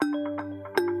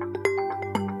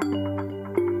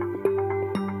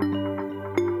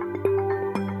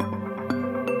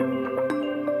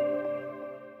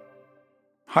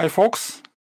Hi, folks.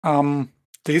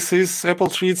 This is Apple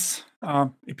Treats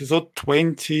episode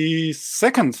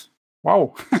 22nd.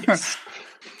 Wow, Yes.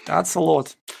 that's a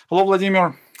lot. Hello,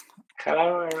 Vladimir.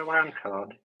 Hello, everyone. Hello.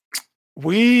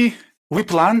 We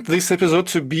planned this episode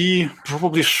to be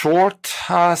probably short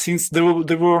since there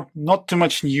were not too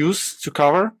much news to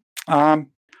cover.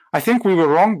 I think we were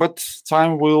wrong, but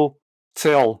time will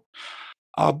tell.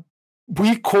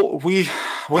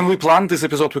 When we planned this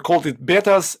episode, we called it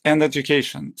betas and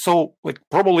education. So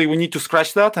probably we need to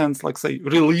scratch that and say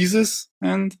releases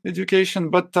and education,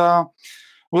 but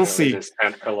we'll see.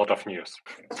 And a lot of news.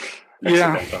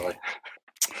 Yeah.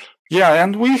 Yeah,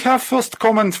 and we have first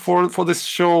comment for this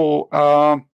show.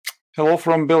 Hello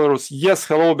from Belarus. Yes,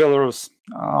 hello Belarus.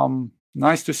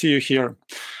 Nice to see you here.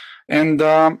 And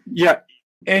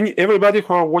everybody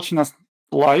who are watching us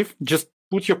live, just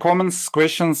put your comments,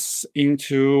 questions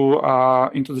into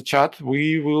the chat.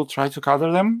 We will try to cover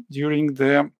them during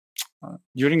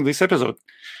this episode.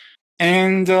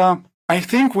 And I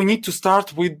think we need to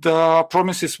start with the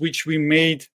promises which we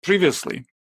made previously.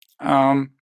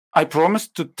 I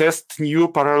promised to test new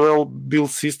parallel build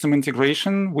system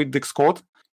integration with Xcode,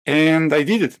 and I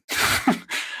did it.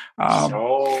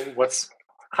 So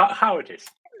how it is?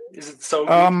 Is it so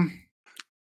good?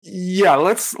 Yeah,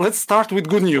 let's start with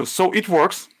good news. So it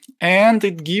works, and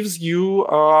it gives you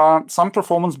some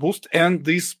performance boost, and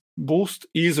this boost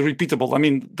is repeatable. I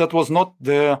mean, that was not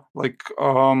the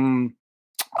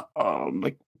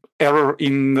error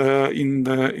in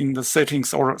the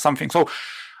settings or something. So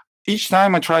each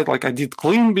time I tried, I did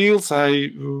clean builds, I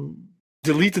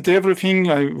deleted everything,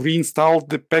 I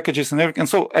reinstalled the packages and everything. And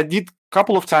so I did a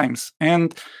couple of times,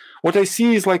 and what I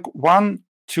see is 1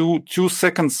 to 2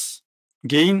 seconds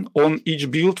gain on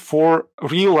each build for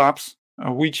real apps,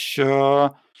 which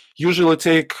usually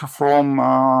take from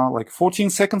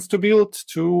 14 seconds to build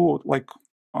to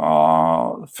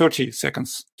 30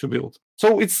 seconds to build.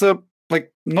 So it's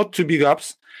not too big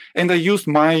apps. And I used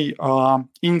my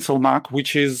Intel Mac,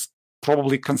 which is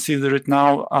probably considered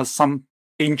now as some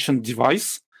ancient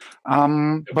device.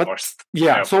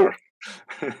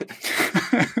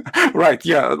 Right,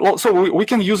 yeah. So we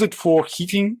can use it for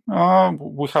heating.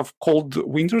 We have cold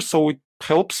winters, so it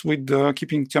helps with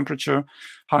keeping temperature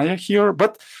higher here.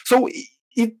 But so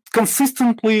it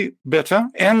consistently better,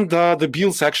 and the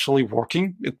build's actually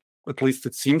working. At least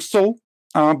it seems so.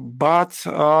 But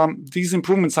these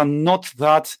improvements are not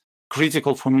that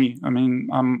critical for me. I mean,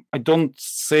 I don't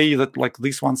say that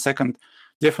this 1 second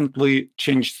definitely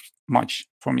changed much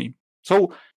for me.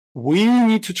 So we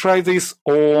need to try this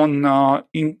on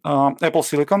Apple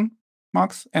Silicon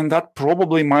Macs, and that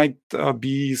probably might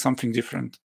be something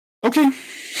different. Okay,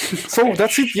 so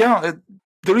that's it. Yeah,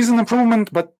 there is an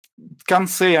improvement, but can't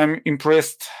say I'm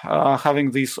impressed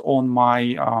having this on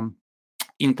my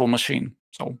Intel machine.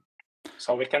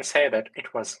 So we can say that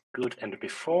it was good and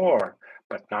before,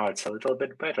 but now it's a little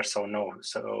bit better. So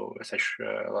such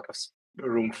a lot of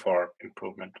room for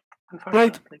improvement.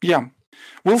 Right. Yeah.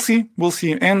 We'll see,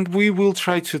 and we will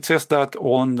try to test that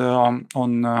on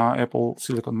Apple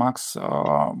Silicon Macs.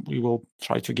 We will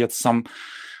try to get some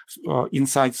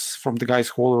insights from the guys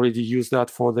who already use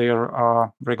that for their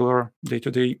regular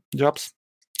day-to-day jobs.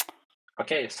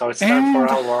 Okay, so it's time for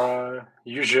our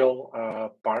usual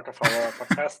part of our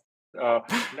podcast. No,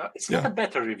 it's not a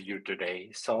beta review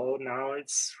today, so now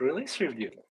it's release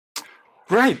review.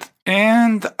 Right,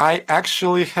 and I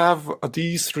actually have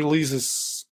these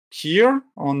releases here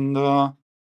on a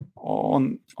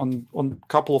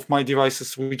couple of my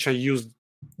devices which I use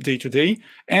day to day,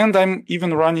 and I'm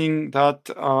even running that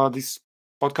this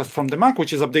podcast from the Mac,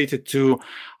 which is updated to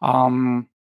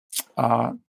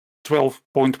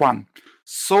 12.1.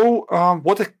 So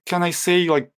what can I say?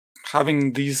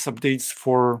 Having these updates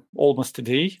for almost a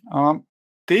day,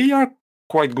 they are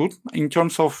quite good in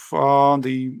terms of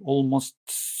the almost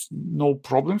no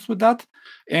problems with that,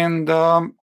 and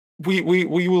we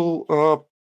will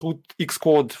put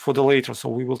Xcode for the later, so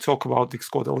we will talk about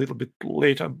Xcode a little bit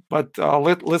later. But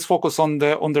let's focus on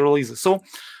the releases. So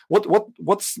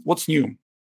what's new?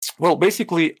 Well,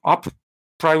 basically, App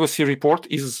Privacy Report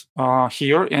is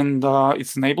here, and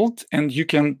it's enabled, and you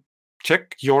can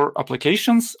check your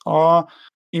applications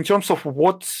in terms of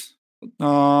what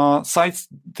sites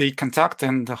they contact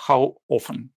and how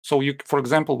often. So for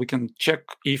example, we can check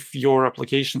if your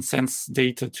application sends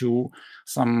data to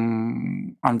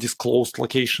some undisclosed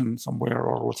location somewhere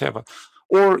or whatever,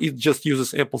 or it just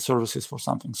uses Apple services for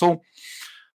something. So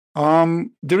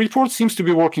the report seems to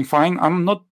be working fine. I'm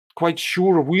not quite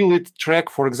sure, will it track,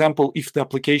 for example, if the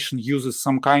application uses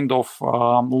some kind of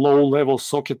low-level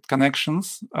socket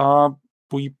connections?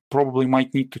 We probably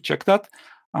might need to check that.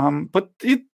 But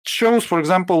it shows, for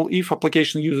example, if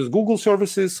application uses Google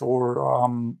services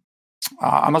or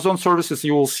Amazon services,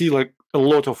 you will see like a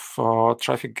lot of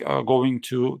traffic going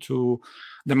to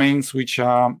domains which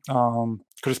are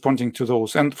corresponding to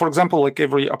those. And for example, like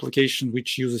every application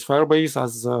which uses Firebase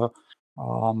as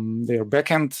their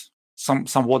backend,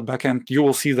 somewhat backend, you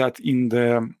will see that in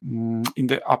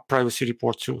the app privacy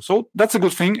report too. So that's a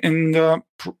good thing, and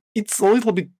it's a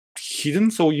little bit hidden,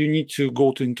 so you need to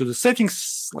go into the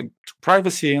settings, like to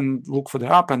privacy, and look for the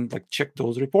app and like check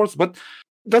those reports. But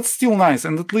that's still nice,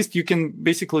 and at least you can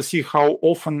basically see how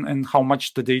often and how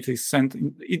much the data is sent.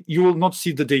 You will not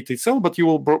see the data itself, but you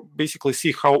will basically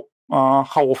see how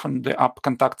often the app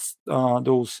contacts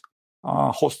those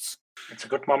hosts. It's a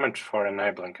good moment for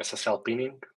enabling SSL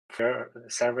pinning for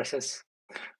services,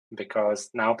 because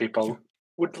now people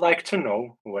would like to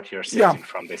know what you're setting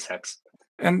from this hex.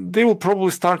 And they will probably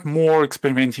start more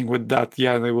experimenting with that.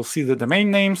 Yeah, they will see the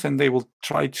domain names and they will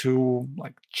try to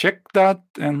like check that,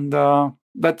 and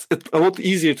that's a lot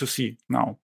easier to see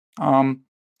now.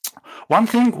 One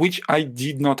thing which I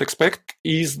did not expect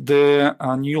is the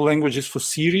new languages for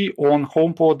Siri on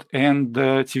HomePod and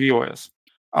tvOS.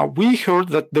 We heard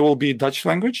that there will be Dutch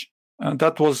language.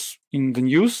 That was in the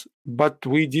news, but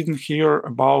we didn't hear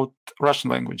about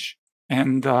Russian language.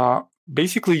 And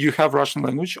basically, you have Russian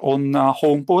language on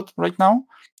HomePod right now,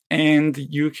 and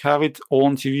you have it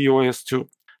on tvOS too.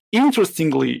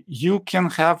 Interestingly, you can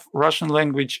have Russian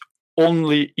language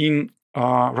only in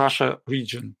Russia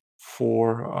region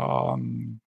for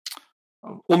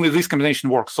only this combination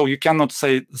works. So you cannot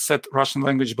set Russian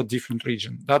language but different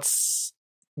region. That's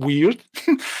weird,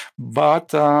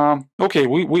 but okay,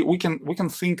 we can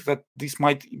think that this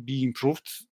might be improved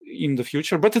in the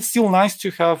future. But it's still nice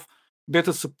to have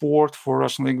better support for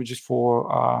Russian languages for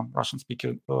Russian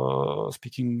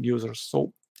speaking users.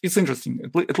 So it's interesting,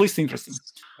 at least interesting.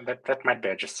 That might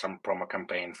be just some promo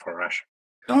campaign for Russia.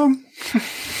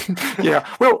 Yeah,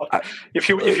 well, if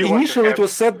you initially it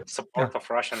was said support of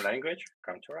Russian language,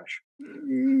 come to Russia.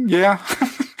 Yeah,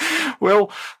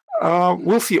 well,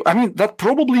 we'll see. I mean, that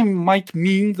probably might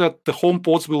mean that the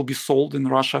HomePods will be sold in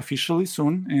Russia officially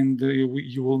soon, and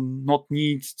you will not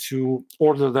need to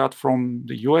order that from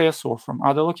the US or from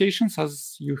other locations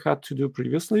as you had to do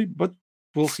previously. But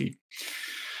we'll see.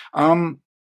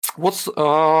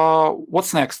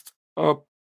 What's next?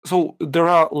 So there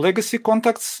are legacy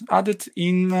contacts added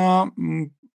in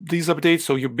these updates.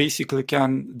 So you basically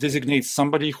can designate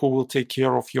somebody who will take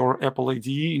care of your Apple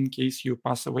ID in case you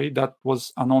pass away. That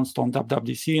was announced on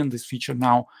WWDC, and this feature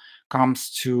now comes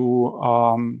to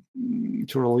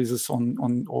releases on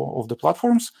of the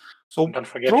platforms. So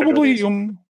probably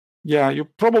you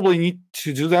probably need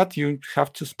to do that. You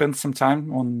have to spend some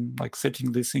time on like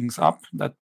setting these things up.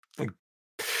 That like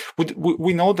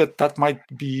we know that might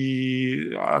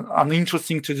be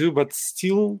uninteresting to do, but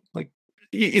still, like,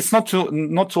 it's not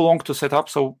too long to set up.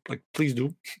 So, like, please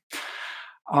do.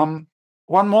 One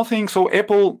more thing. So,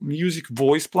 Apple Music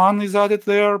Voice Plan is added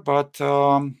there, but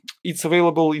it's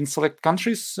available in select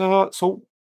countries.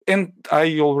 And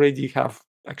I already have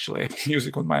actually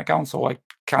music on my account, so I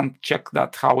can't check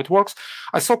that how it works.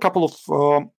 I saw a couple of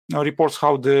reports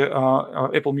how the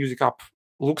Apple Music app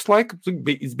looks like.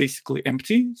 It's basically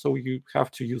empty, so you have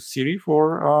to use Siri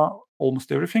for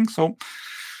almost everything. So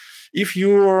if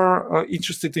you are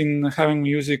interested in having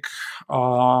music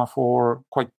for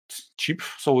quite cheap,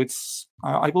 so it's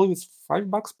I believe it's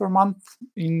 $5 per month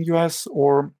in US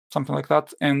or something like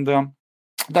that, and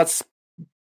that's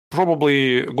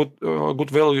probably a good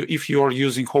value if you are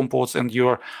using HomePods and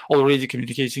you're already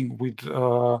communicating with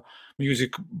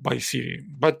music by Siri.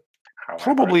 But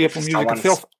probably Apple Music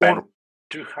itself or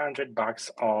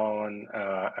 $200 on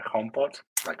a HomePod,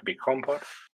 like big HomePod.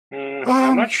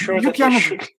 I'm not sure that you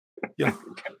should.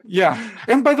 Yeah.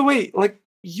 And by the way, like,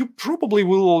 you probably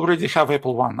will already have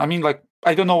Apple One. I mean, like,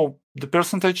 I don't know the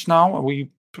percentage now.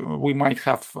 We might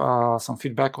have some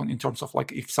feedback in terms of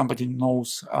like if somebody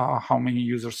knows how many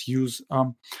users use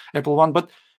Apple One, but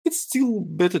it's still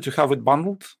better to have it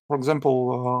bundled. For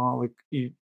example, like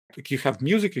you have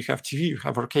music, you have TV, you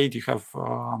have arcade, you have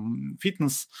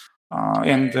fitness.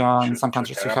 And in some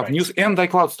countries you have news and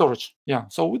iCloud storage. Yeah,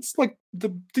 so it's like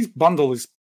this bundle is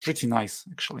pretty nice,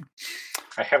 actually.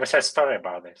 I have a sad story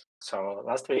about this. So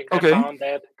last week I found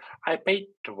that I paid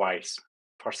twice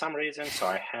for some reason. So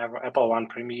I have Apple One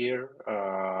Premier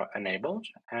enabled,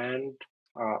 and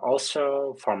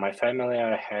also for my family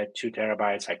I had 2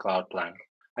 terabytes iCloud plan.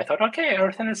 I thought, okay,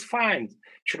 everything is fine,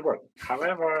 should work.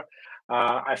 However,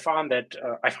 I found that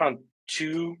I found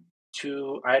two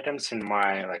items in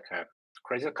my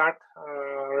credit card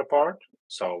report.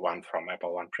 So one from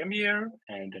Apple One Premiere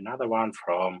and another one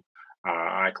from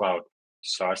iCloud.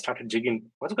 So I started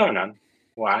digging what's going on,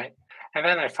 why, and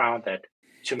then I found that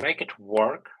to make it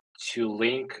work, to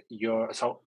link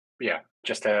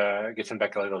just getting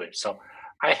back a little bit. So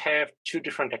I have two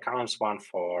different accounts, one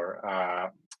for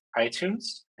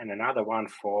iTunes and another one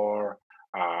for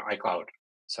iCloud.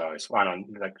 So it's one on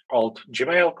like old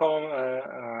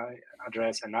Gmail.com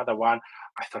address, another one.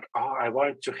 I thought, I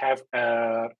want to have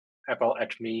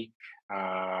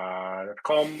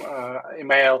apple@me.com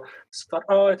email. So I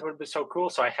thought, it would be so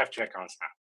cool. So I have two accounts now.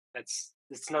 It's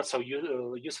not so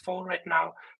useful right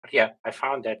now, but yeah, I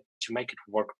found that to make it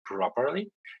work properly,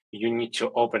 you need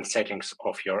to open settings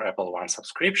of your Apple One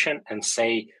subscription and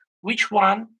say which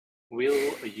one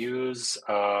will use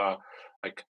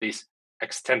like this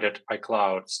extended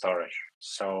iCloud storage.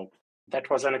 So that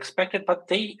was unexpected, but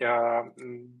they,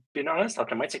 being honest,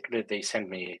 automatically they send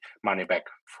me money back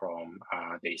from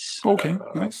this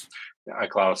nice.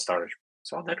 iCloud storage.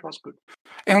 So that was good.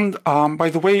 And by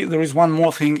the way, there is one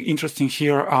more thing interesting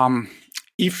here.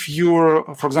 If you're,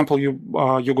 for example, you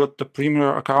got the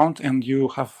Premiere account and you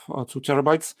have 2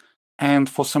 terabytes, and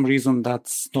for some reason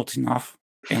that's not enough,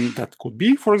 and that could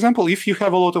be, for example, if you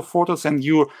have a lot of photos and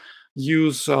you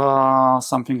use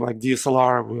something like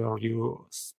DSLR where you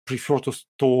prefer to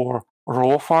store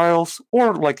raw files,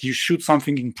 or like you shoot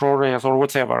something in ProRes or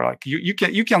whatever, like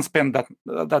you can spend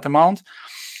that amount.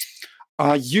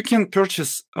 You can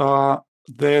purchase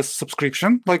the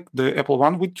subscription, like the Apple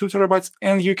One with 2 terabytes,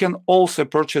 and you can also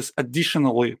purchase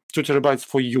additionally 2 terabytes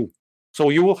for you. So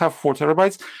you will have 4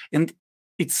 terabytes, and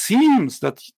it seems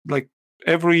that like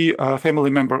every family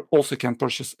member also can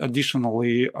purchase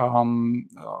additionally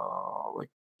like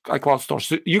iCloud storage.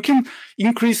 So you can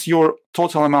increase your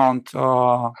total amount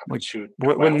like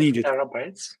when needed.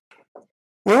 Terabytes.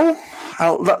 Well,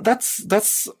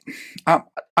 that's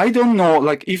I don't know,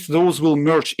 like if those will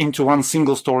merge into one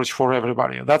single storage for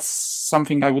everybody. That's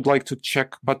something I would like to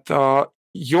check. But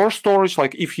your storage,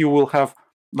 like if you will have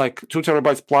like 2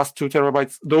 terabytes plus 2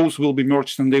 terabytes, those will be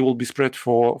merged and they will be spread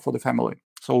for the family.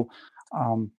 So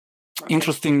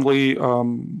interestingly,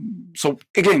 so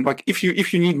again, like if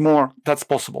you need more, that's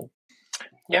possible.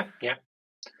 Yeah.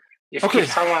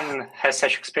 If someone has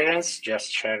such experience,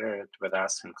 just share it with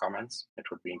us in comments. It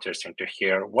would be interesting to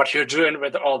hear what you're doing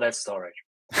with all that storage.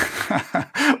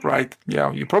 Right.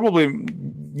 Yeah, you probably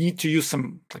need to use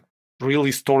some like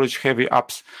really storage-heavy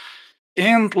apps.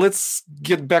 And let's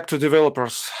get back to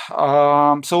developers.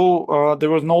 So there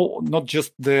was not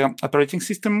just the operating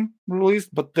system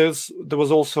released, but there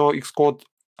was also Xcode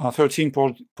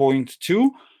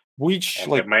 13.2, which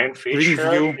and like the main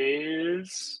feature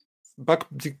is back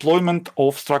deployment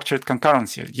of structured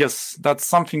concurrency. Yes, that's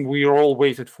something we all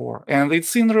waited for, and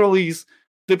it's in release.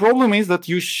 The problem is that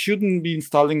you shouldn't be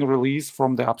installing a release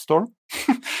from the App Store.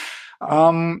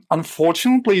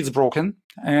 Unfortunately, it's broken,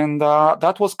 and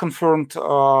that was confirmed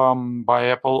by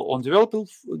Apple on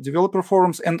developer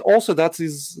forums, and also that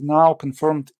is now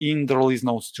confirmed in the release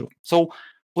notes too. So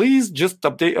please just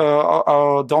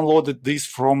download this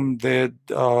from the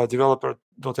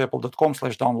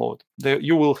developer.apple.com/download.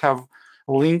 You will have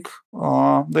a link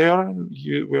there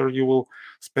where you will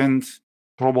spend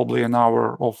probably an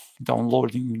hour of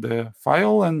downloading the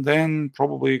file and then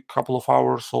probably a couple of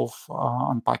hours of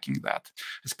unpacking that,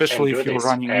 especially if you're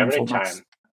running every time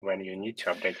when you need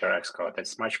to update your Xcode.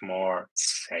 It's much more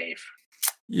safe.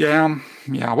 Yeah.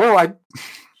 Well,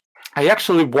 I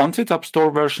actually wanted App Store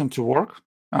version to work.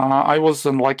 I was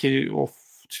unlucky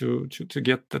to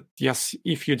get that. Yes,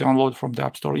 if you download from the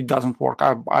App Store, it doesn't work.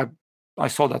 I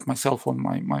saw that myself on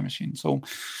my machine. So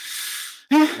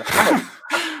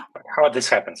how this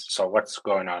happens? So what's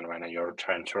going on when you're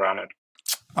trying to run it?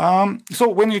 So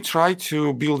when you try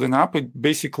to build an app, it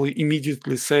basically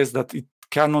immediately says that it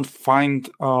cannot find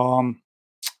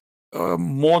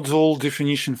module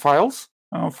definition files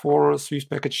for a Swift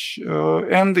package,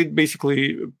 and it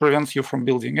basically prevents you from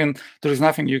building. And there is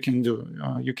nothing you can do.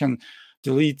 You can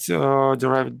delete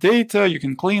derived data, you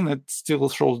can clean, it still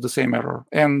shows the same error.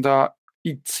 And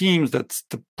it seems that's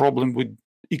the problem with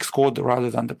Xcode rather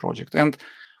than the project. And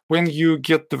when you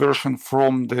get the version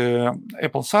from the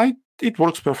Apple side, it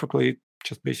works perfectly. It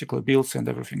just basically builds and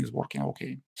everything is working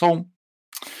okay. So,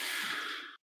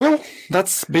 well,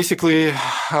 that's basically,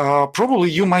 probably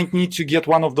you might need to get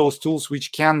one of those tools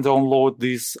which can download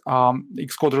these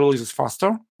Xcode releases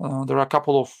faster. There are a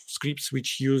couple of scripts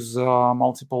which use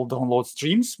multiple download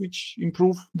streams, which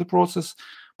improve the process.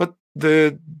 But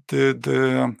the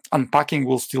unpacking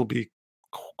will still be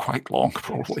quite long,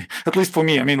 probably. At least for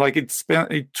me. I mean, like it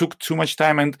took too much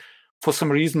time, and for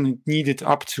some reason it needed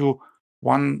up to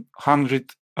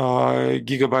 100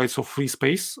 gigabytes of free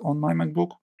space on my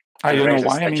MacBook. I don't know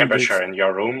why. The temperature in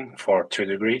your room for 2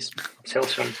 degrees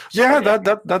Celsius. Yeah,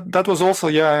 that was also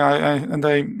I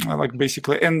like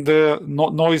basically, and the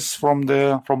noise from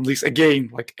this again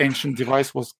like ancient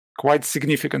device was quite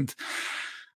significant.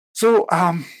 So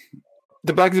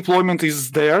the back deployment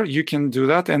is there. You can do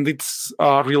that, and it's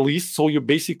released. So you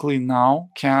basically now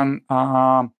can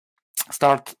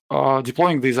start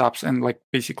deploying these apps and like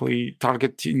basically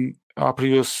targeting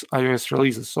previous iOS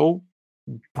releases. So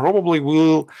probably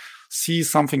we'll see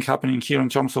something happening here in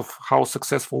terms of how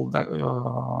successful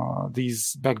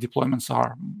these back deployments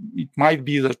are. It might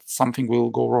be that something will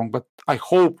go wrong, but I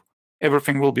hope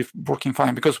everything will be working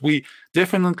fine, because we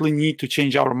definitely need to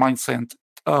change our mindset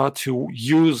to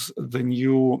use the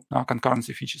new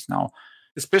concurrency features now,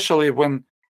 especially when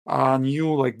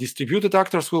new like distributed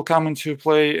actors will come into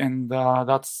play, and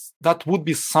that would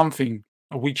be something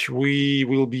which we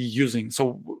will be using.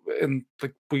 So, and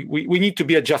like we need to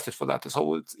be adjusted for that.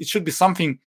 So it should be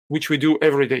something which we do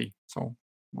every day. So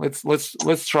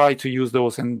let's try to use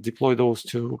those and deploy those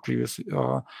to previous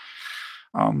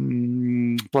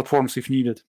platforms if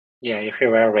needed. Yeah, if you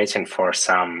were waiting for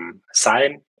some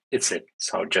sign, it's it.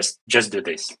 So just do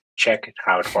this. Check it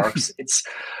how it works.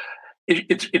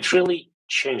 It really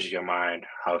changed your mind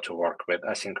how to work with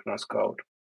asynchronous code,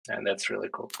 and that's really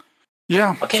cool.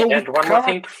 Yeah. Okay, so and one more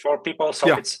thing for people.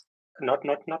 So it's not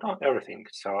everything.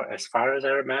 So as far as I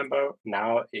remember,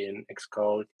 now in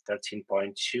Xcode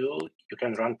 13.2, you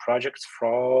can run projects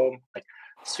from like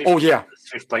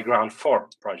Swift Playground 4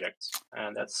 projects,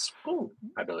 and that's cool,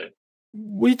 I believe.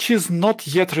 Which is not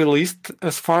yet released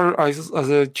as far as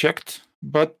I checked,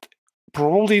 but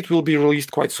probably it will be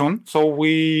released quite soon. So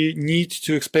we need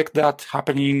to expect that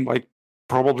happening like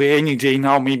probably any day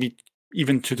now, maybe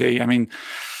even today. I mean,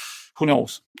 who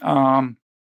knows? And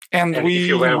if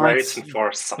you were waiting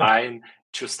for sign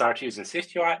to start using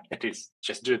SwiftUI, it is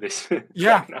just do this.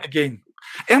 Again.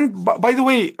 And by the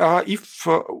way,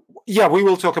 we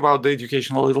will talk about the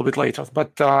education a little bit later,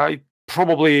 but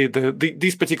probably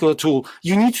this particular tool,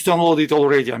 you need to download it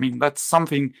already. I mean, that's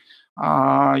something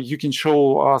you can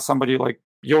show somebody like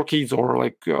your kids or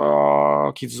like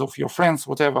kids of your friends,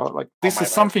 whatever. Like this is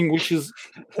something which is,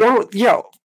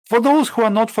 for those who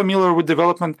are not familiar with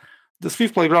development, the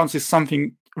Swift Playgrounds is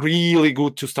something really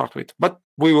good to start with. But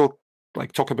we will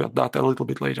like talk about that a little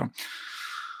bit later.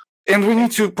 And we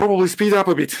need to probably speed up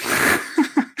a bit.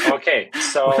 Okay,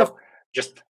 so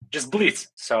just blitz.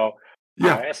 So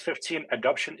iOS 15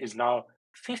 adoption is now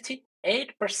 58%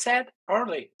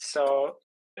 early. So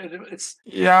it's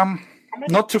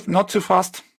not too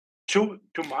fast. 2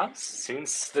 months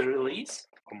since the release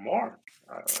or more.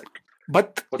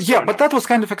 But that was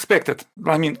kind of expected.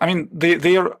 I mean,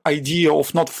 their idea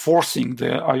of not forcing the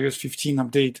iOS 15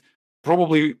 update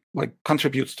probably like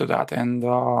contributes to that. And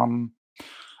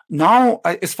now,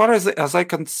 as far as I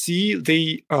can see,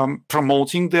 they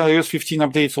promoting the iOS 15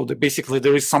 update. So basically,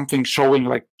 there is something showing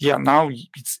like, now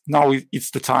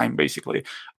it's the time. Basically,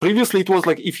 previously it was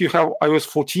like if you have iOS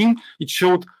 14, it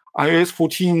showed iOS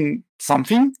 14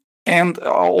 something. And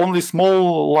only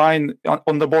small line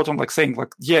on the bottom, like saying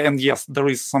like, and yes, there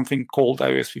is something called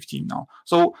iOS 15 now.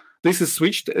 So this is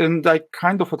switched, and I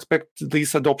kind of expect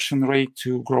this adoption rate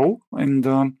to grow, and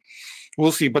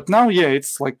we'll see. But now,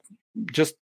 it's like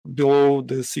just below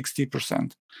the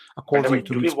 60%, according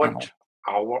to we want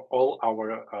all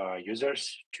our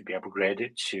users to be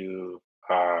upgraded to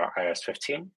iOS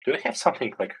 15? Do we have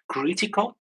something like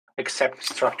critical except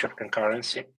structured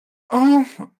concurrency? And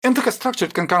the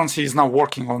structured concurrency is now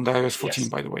working on the iOS 14,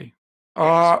 by the way.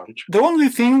 The only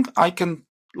thing I can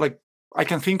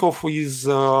think of is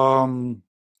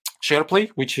SharePlay,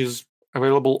 which is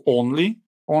available only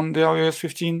on the iOS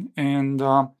 15, and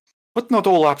but not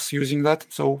all apps using that.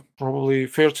 So probably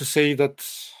fair to say that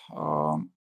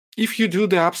if you do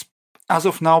the apps as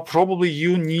of now, probably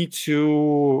you need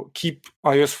to keep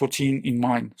iOS 14 in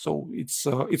mind. So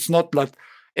it's not like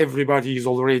everybody is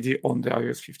already on the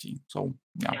iOS 15. So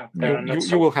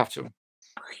you will have to.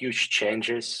 Huge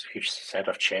set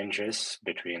of changes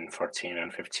between 14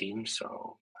 and 15.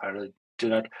 So I really do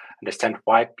not understand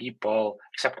why people,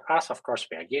 except us, of course,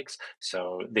 we are geeks,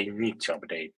 so they need to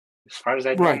update. As far as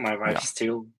I know, my wife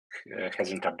still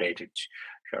hasn't updated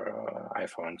her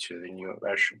iPhone to the new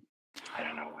version. I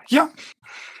don't know why. Yeah.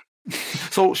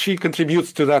 So she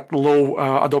contributes to that low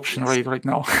adoption rate right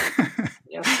now.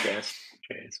 Yes.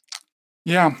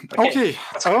 Yeah. Okay.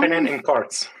 What's happening in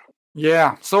courts?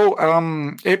 Yeah, so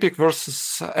Epic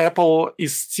versus Apple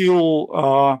is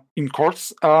still in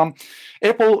courts.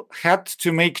 Apple had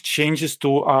to make changes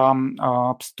to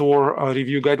App Store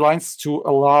review guidelines to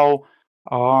allow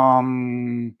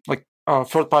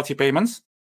third-party payments.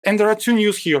 And there are two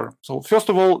news here. So first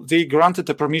of all, they granted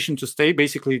a permission to stay,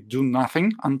 basically do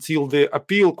nothing until the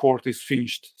appeal court is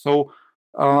finished. So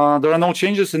there are no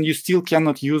changes, and you still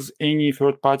cannot use any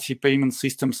third-party payment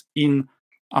systems in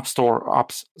App Store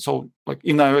apps. So like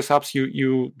in iOS apps,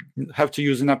 you have to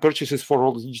use in-app purchases for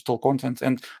all the digital content.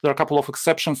 And there are a couple of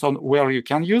exceptions on where you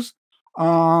can use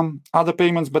other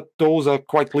payments, but those are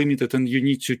quite limited and you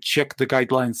need to check the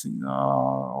guidelines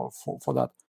for that.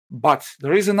 But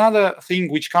there is another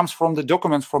thing which comes from the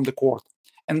documents from the court.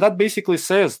 And that basically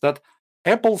says that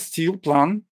Apple still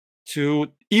plan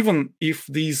to, even if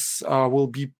these will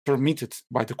be permitted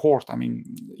by the court, I mean,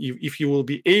 if you will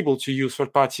be able to use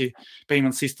third-party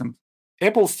payment system,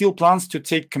 Apple still plans to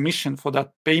take commission for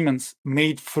that payments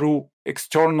made through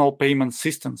external payment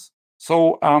systems.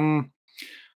 So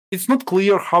it's not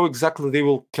clear how exactly they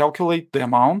will calculate the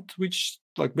amount which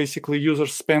like basically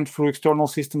users spend through external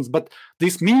systems, but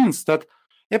this means that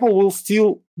Apple will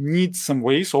still need some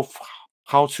ways of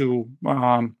how to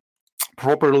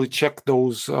properly check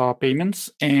those payments,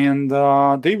 and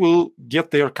they will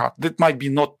get their cut. That might be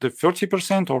not the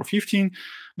 30% or 15%,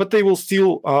 but they will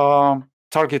still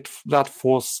target that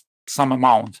for some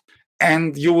amount.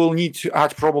 And you will need to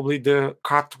add probably the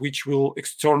cut which will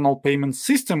external payment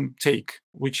system take,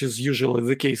 which is usually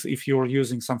the case if you're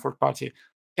using some third party.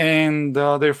 And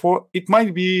therefore, it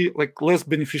might be like less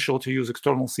beneficial to use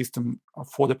external system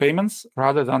for the payments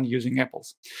rather than using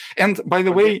Apple's. And by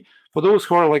the way, for those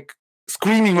who are like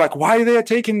screaming like why they are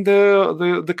taking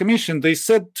the commission, they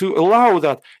said to allow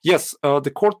that. Yes,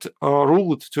 the court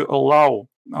ruled to allow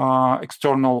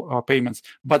external payments,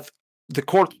 but the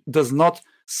court does not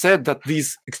said that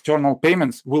these external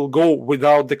payments will go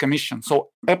without the commission. So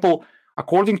Apple,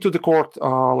 according to the court,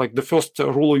 like the first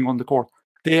ruling on the court,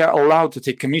 they are allowed to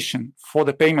take commission for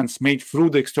the payments made through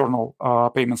the external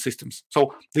payment systems.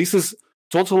 So this is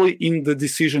totally in the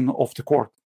decision of the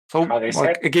court. So how they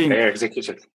said, again, they're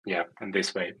executed, in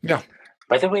this way. Yeah.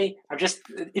 By the way,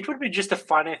 it would be just a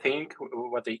funny thing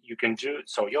what you can do.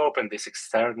 So you open this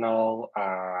external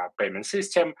payment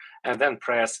system and then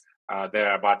press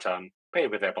the button, pay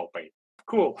with Apple Pay.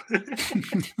 Cool.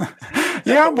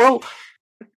 Yeah, well,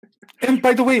 and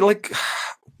by the way, like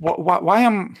why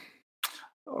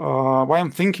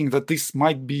I'm thinking that this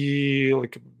might be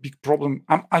like a big problem.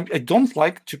 I don't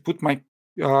like to put my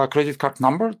credit card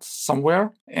number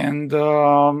somewhere, and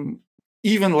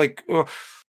even like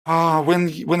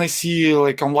when I see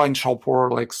like online shop or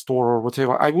like store or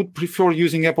whatever, I would prefer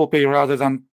using Apple Pay rather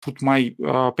than put my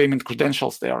payment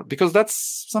credentials there, because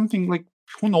that's something like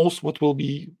who knows what will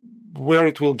be, where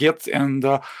it will get, and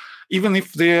even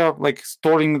if they're like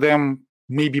storing them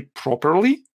maybe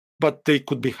properly, but they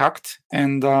could be hacked,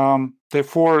 and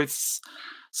therefore it's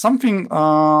something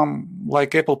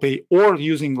like Apple Pay or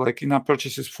using like in-app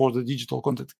purchases for the digital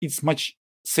content. It's much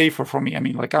safer for me. I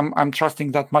mean, like I'm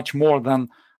trusting that much more than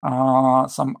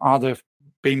some other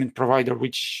payment provider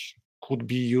which could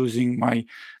be using my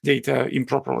data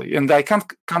improperly, and I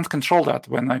can't control that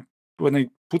when I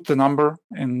put the number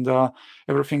and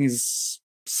everything is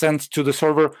sent to the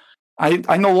server.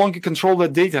 I no longer control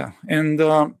that data, and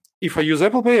if I use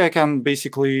Apple Pay, I can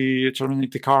basically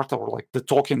terminate the card or like the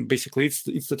token. Basically,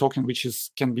 it's the token which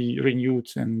can be renewed,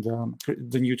 and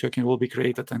the new token will be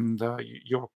created, and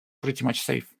you're pretty much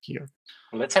safe here.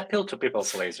 Let's appeal to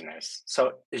people's laziness.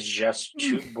 So it's just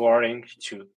too boring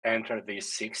to enter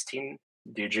these 16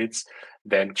 digits,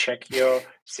 then check your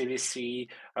CVC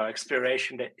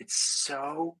expiration date. It's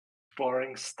so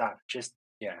boring stuff. Just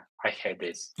I hate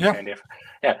this. Yeah. And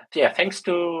thanks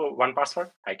to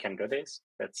 1Password, I can do this.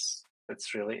 That's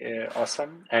really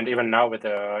awesome. And even now with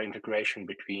the integration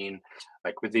between,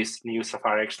 like with these new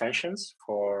Safari extensions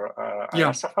for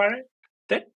iOS Safari,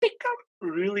 that become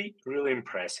really, really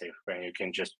impressive when you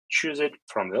can just choose it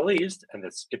from the list and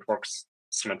it works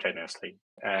simultaneously.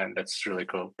 And that's really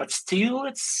cool. But still,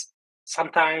 it's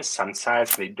sometimes some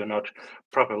sites, they do not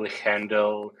properly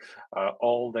handle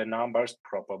all the numbers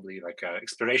properly, like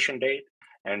expiration date.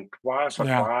 And once or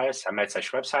twice I met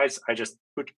such websites, I just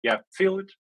put, fill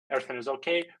it, everything is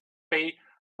okay, pay,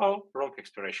 wrong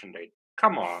expiration date.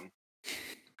 Come on.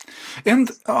 And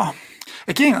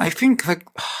again, I think like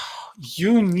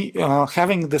you need,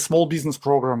 having the small business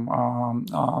program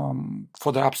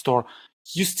for the App Store,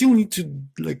 you still need to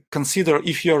like consider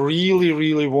if you really,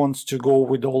 really want to go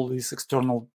with all these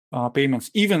external payments,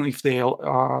 even if they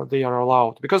are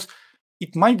allowed. Because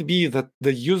it might be that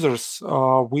the users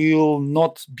will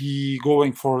not be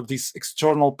going for this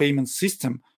external payment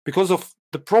system because of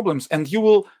the problems, and you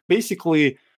will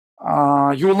basically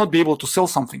you will not be able to sell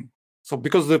something. So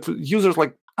because the users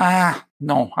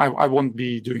no, I won't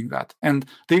be doing that, and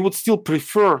they would still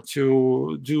prefer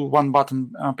to do one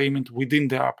button payment within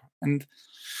the app. And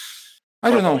I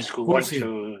don't know. For those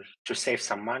who want to save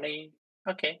some money,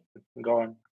 okay, go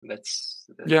on. That's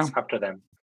up to them.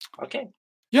 Okay.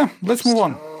 Yeah, let's move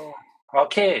on.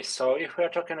 Okay, so if we're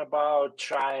talking about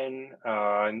trying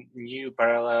new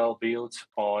parallel builds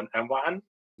on M1,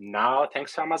 now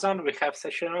thanks to Amazon, we have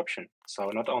such an option. So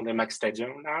not only Mac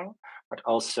Stadium now, but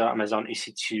also Amazon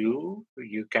EC2,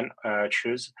 you can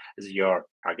choose as your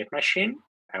target machine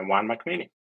and one Mac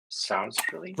Mini. Sounds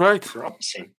really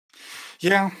promising.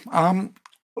 Yeah.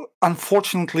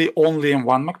 Unfortunately, only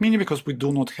M1 Mac Mini, because we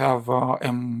do not have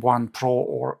M1 Pro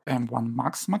or M1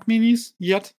 Max Mac Minis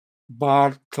yet.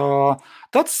 But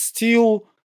that's still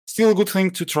a good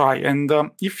thing to try. And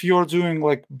if you're doing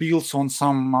builds on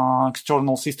some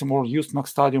external system or used Mac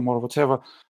Stadium or whatever,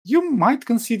 you might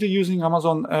consider using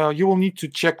Amazon. You will need to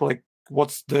check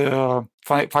what's the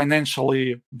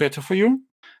financially better for you.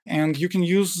 And you can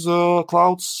use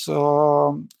cloud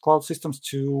systems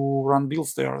to run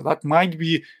builds there. That might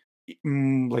be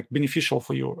beneficial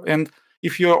for you. And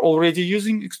if you're already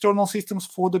using external systems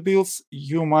for the builds,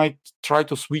 you might try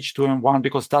to switch to M1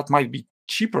 because that might be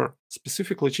cheaper,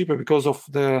 specifically cheaper because of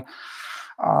the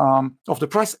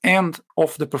price and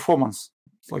of the performance.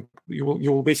 It's you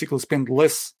will basically spend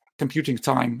less computing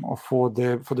time for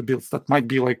the builds. That might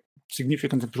be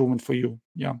significant improvement for you.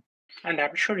 Yeah. And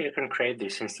I'm sure you can create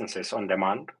these instances on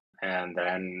demand, and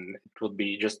then it will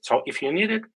be just so if you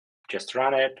need it, just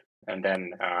run it and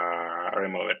then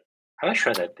remove it. I'm not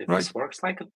sure that this works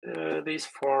like this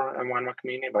for M1 Mac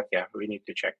Mini, but yeah, we need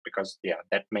to check because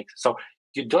that makes so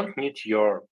you don't need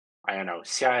your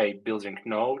CI building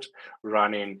node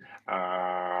running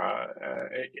at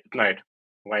night.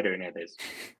 Why do you need this?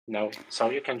 No, so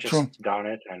you can just down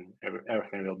it and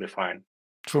everything will be fine.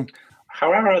 True.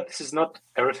 However, this is not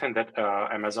everything that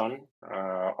Amazon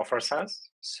offers us.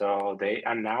 So they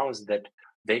announced that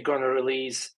they're going to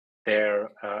release their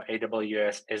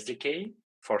AWS SDK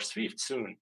for Swift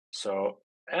soon. So,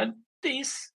 and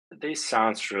this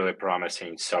sounds really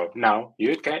promising. So now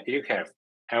you have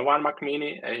M1 Mac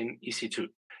Mini in EC2.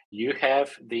 You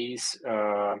have this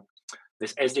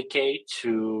SDK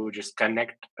to just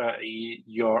connect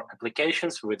your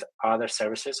applications with other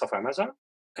services of Amazon.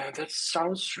 And that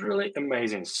sounds really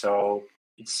amazing. So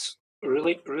it's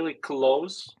really, really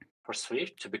close for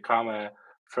Swift to become a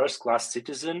first-class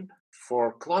citizen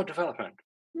for cloud development.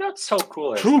 Not so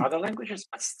cool as other languages,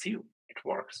 but still it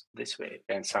works this way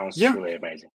and sounds really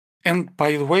amazing. And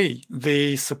by the way,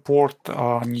 they support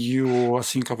new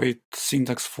async await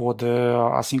syntax for the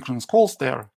asynchronous calls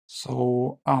there.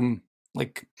 So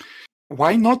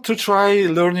why not to try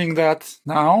learning that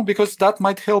now? Because that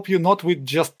might help you not with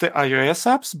just the iOS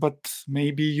apps, but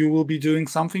maybe you will be doing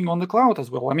something on the cloud as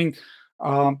well. I mean,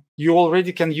 you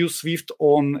already can use Swift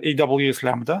on AWS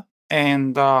Lambda,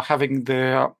 and having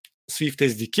the Swift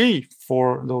SDK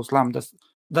for those Lambdas,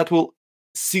 that will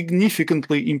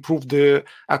significantly improve the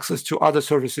access to other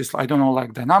services. I don't know,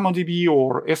 like DynamoDB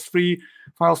or S3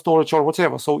 file storage or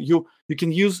whatever. So you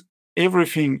can use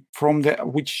everything from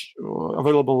which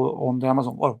available on the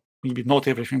Amazon, well, maybe not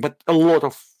everything, but a lot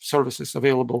of services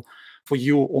available for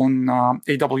you on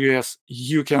AWS.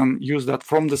 You can use that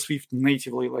from the Swift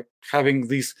natively, like having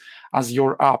this as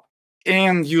your app,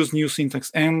 and use new syntax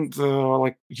and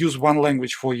use one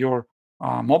language for your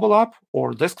mobile app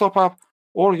or desktop app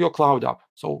or your cloud app.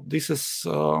 So this is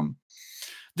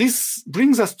this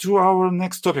brings us to our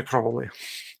next topic, probably.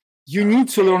 You need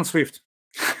to learn Swift.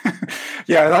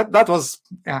 Yeah, that was,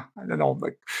 I don't know,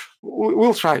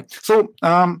 we'll try. So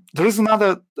there is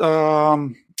another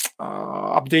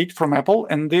update from Apple,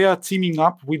 and they are teaming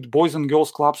up with Boys and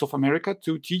Girls Clubs of America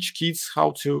to teach kids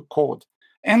how to code.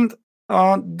 And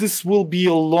this will be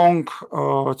a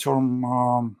long-term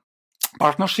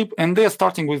partnership, and they are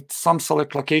starting with some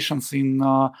select locations in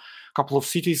a couple of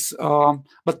cities,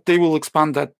 but they will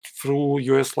expand that through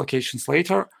US locations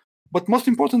later. But most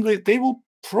importantly, they will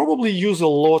probably use a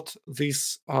lot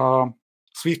this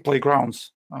Swift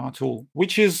Playgrounds tool,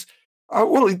 which is,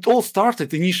 it all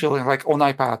started initially like on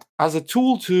iPad as a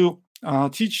tool to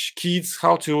teach kids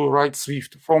how to write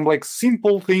Swift, from like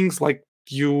simple things like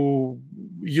you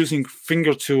using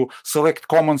finger to select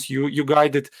commands, you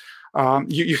guided,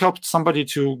 you helped somebody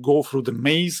to go through the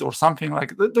maze or something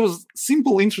like that. There was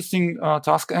simple, interesting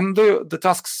task, and the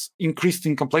tasks increased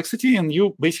in complexity, and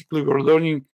you basically were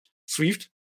learning Swift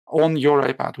on your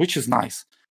iPad, which is nice.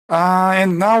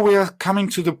 And now we are coming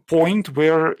to the point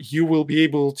where you will be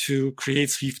able to create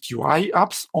Swift UI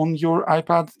apps on your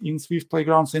iPad in Swift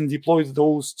Playgrounds and deploy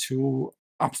those to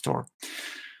App Store.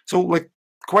 So like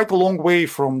quite a long way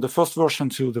from the first version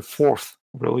to the fourth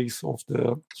release of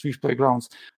the Swift Playgrounds.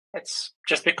 It's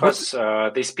just because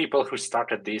these people who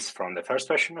started this from the first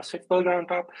version of Swift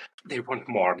Playground app, they want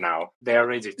more now. They are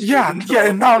ready to.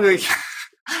 And now they.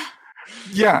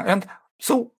 And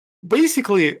so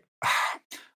basically,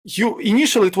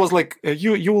 initially it was like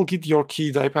you will get your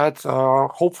kid iPad.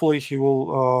 Hopefully he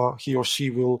or she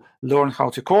will learn how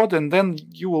to code, and then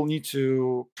you will need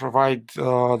to provide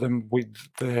them with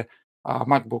the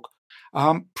MacBook.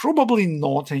 Probably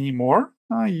not anymore.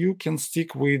 You can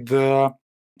stick with an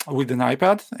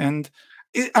iPad, and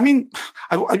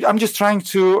I'm just trying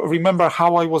to remember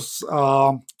how I was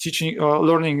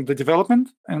learning the development,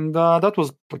 and that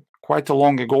was like quite a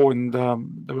long ago, and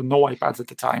there were no iPads at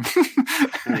the time.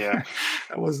 Yeah,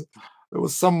 there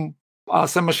was some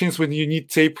machines when you need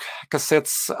tape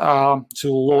cassettes to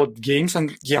load games,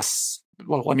 and yes,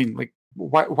 well, I mean, like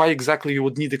why exactly you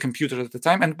would need a computer at the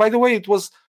time? And by the way, it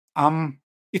was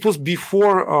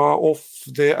before of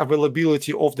the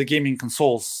availability of the gaming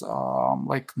consoles,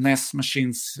 like NES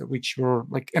machines, which were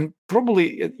like, and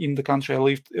probably in the country I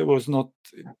lived, it was not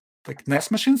like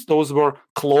NES machines. Those were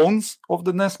clones of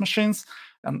the NES machines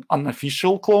and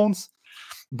unofficial clones.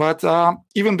 But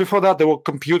even before that, there were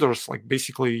computers. Like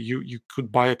basically, you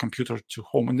could buy a computer to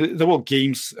home, and there were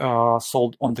games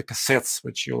sold on the cassettes,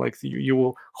 which you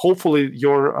will hopefully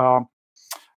your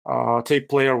tape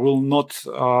player will not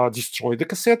destroy the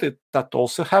cassette. That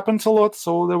also happens a lot.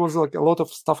 So there was like a lot of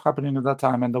stuff happening at that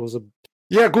time, and there was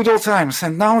good old times.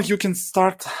 And now you can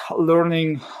start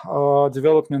learning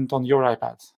development on your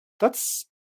iPad. That's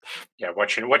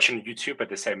watching YouTube at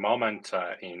the same moment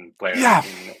in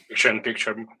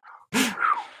picture.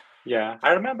 Yeah,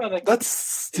 I remember like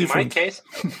that's in different. my case,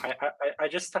 I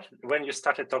just started when you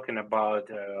started talking about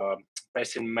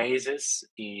passing mazes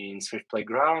in Swift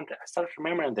Playground. I started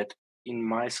remembering that in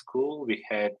my school we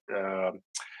had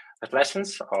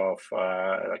lessons of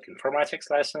like informatics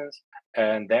lessons,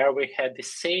 and there we had the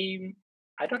same.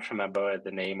 I don't remember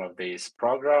the name of this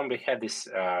program. We had this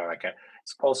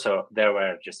also there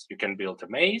were just you can build a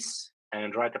maze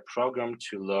and write a program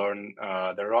to learn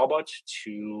the robot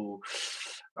to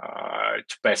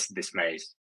pass this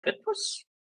maze. That was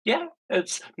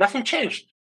it's nothing changed.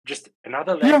 Just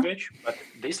another language, but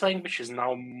this language is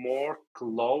now more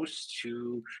close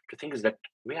to things that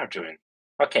we are doing.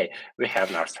 Okay, we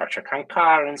have now structure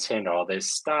concurrency and all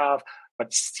this stuff,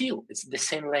 but still, it's the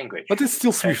same language. But it's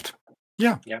still Swift.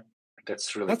 Yeah,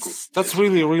 that's really cool. That's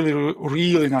really, really,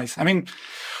 really nice. I mean,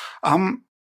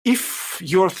 if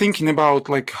you're thinking about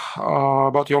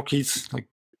about your kids, like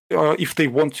if they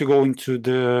want to go into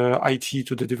the IT,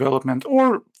 to the development,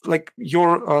 or like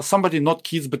you're somebody, not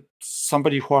kids, but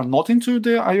somebody who are not into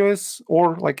the iOS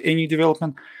or like any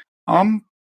development,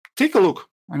 take a look.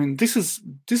 I mean, this is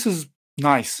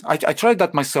nice. I tried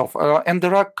that myself, and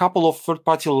there are a couple of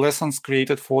third-party lessons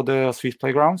created for the Swift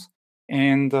Playgrounds.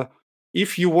 And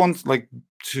if you want like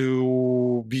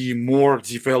to be more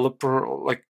developer,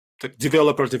 like the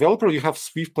developer, you have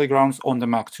Swift Playgrounds on the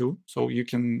Mac too, so you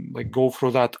can like go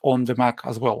through that on the Mac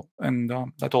as well, and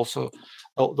that also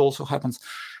happens.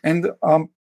 And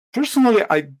personally,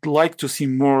 I'd like to see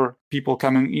more people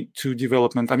coming into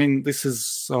development. I mean, this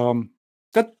is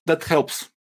that helps.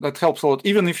 That helps a lot.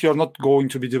 Even if you're not going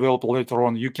to be a developer later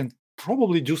on, you can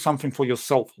probably do something for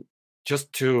yourself,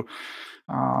 just to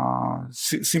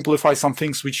simplify some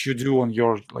things which you do on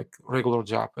your like regular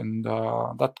job, and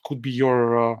that could be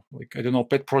your like, I don't know,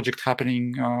 pet project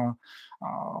happening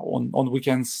on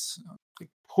weekends.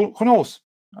 Who knows?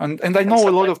 And I know a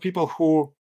lot of people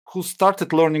who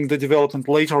started learning the development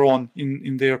later on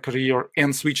in their career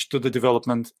and switched to the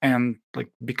development and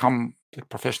like become like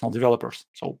professional developers.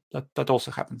 So that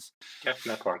also happens. Yeah,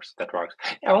 that works.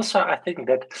 Also, I think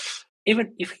that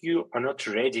even if you are not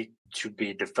ready to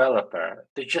be a developer,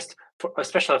 they just,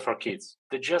 especially for kids,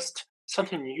 they're just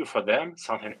something new for them,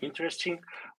 something interesting,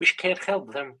 which can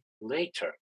help them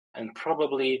later. And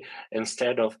probably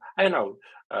instead of, I don't know,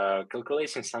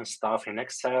 calculating some stuff in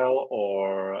Excel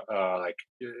or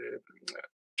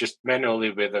just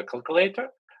manually with a calculator,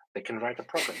 they can write a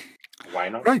program. Why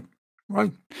not? Right.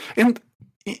 And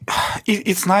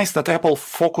it's nice that Apple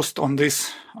focused on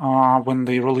this when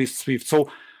they released Swift. So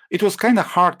it was kind of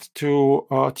hard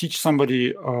to teach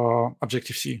somebody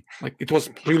Objective-C. Like it was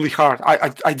really hard.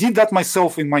 I did that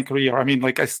myself in my career. I mean,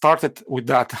 like I started with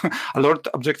that. I learned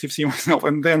Objective-C myself,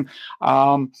 and then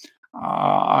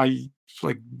I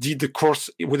did the course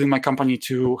within my company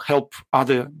to help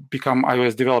other become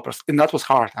iOS developers, and that was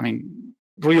hard. I mean,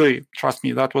 really, trust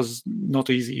me, that was not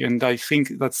easy, and I think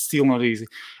that's still not easy.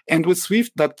 And with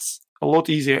Swift, that's a lot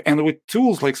easier, and with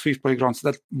tools like Swift Playgrounds,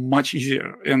 that's much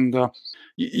easier. And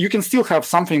you can still have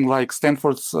something like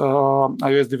Stanford's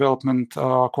iOS development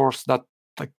course that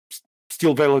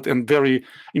still valid and very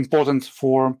important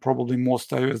for probably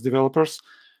most iOS developers.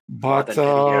 But more than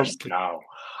 10 years now,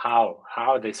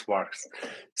 how this works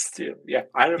still. Yeah,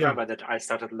 I remember that I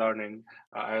started learning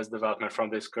iOS development from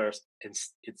this course.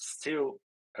 It's still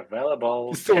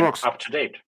available. It still works. Up to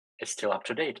date. It's still up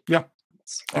to date. Yeah,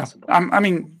 it's possible. I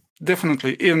mean,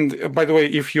 definitely. And by the way,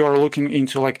 if you are looking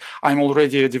into I'm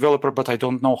already a developer, but I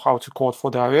don't know how to code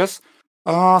for the iOS,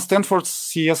 Stanford's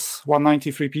CS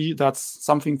 193P, that's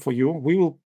something for you. We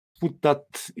will put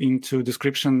that into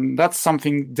description. That's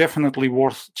something definitely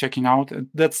worth checking out.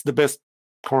 That's the best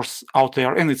course out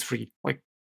there, and it's free. No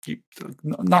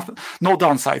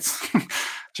downsides.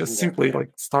 Just simply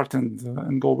start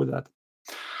and go with that.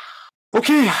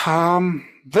 Okay,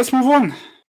 let's move on.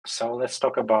 So let's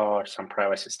talk about some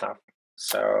privacy stuff.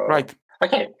 So right.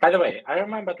 Okay. By the way, I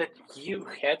remember that you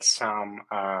had some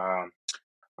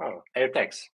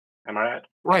AirTags. Am I right?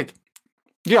 Right.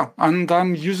 Yeah, and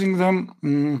I'm using them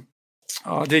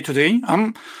day to day.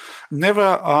 I'm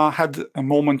never had a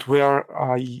moment where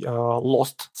I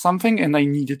lost something and I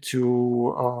needed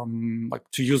to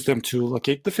use them to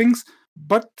locate the things.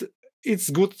 But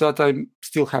it's good that I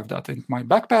still have that in my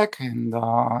backpack and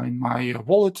in my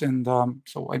wallet, and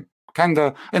so I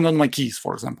and on my keys,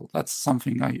 for example. That's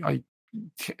something I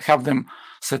have them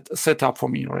set up for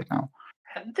me right now.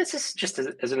 And this is just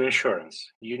as an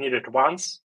insurance. You need it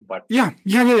once, but yeah.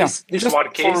 This one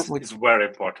case is very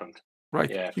important. Right.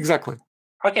 Yeah. Exactly.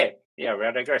 Okay. Yeah, we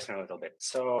are digressing a little bit.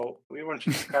 So we want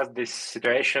to discuss this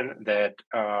situation that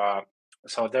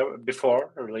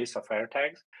before the release of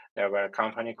AirTags, there were a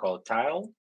company called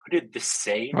Tile who did the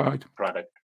same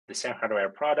product, the same hardware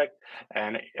product,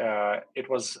 and it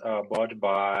was bought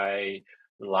by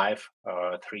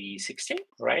Life360,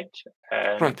 right?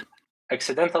 And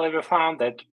accidentally we found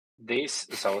that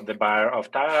the buyer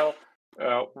of Tile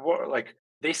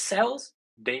they sells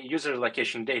the user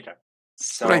location data.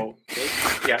 So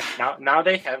now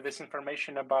they have this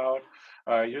information about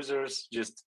users,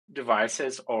 just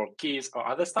devices or keys or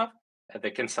other stuff, and they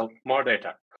can sell more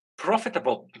data.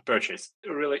 Profitable purchase,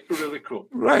 really, really cool.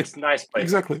 Right, it's nice place.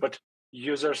 Exactly. But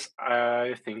users,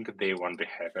 I think they won't be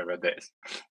happy with this.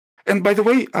 And by the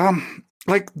way,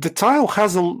 the Tile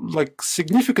has a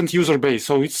significant user base,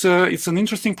 so it's an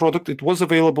interesting product. It was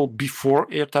available before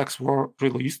AirTags were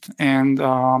released, and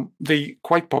they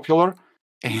quite popular.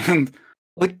 And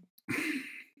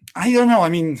I don't know. I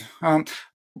mean,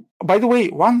 by the way,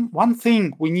 one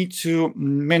thing we need to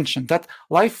mention that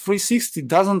Life360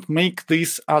 doesn't make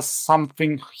this as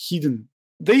something hidden.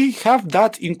 They have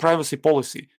that in privacy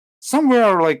policy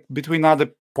somewhere between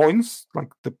other points,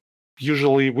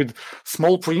 usually with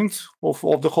small print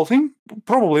of the whole thing.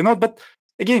 Probably not, but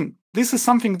again, this is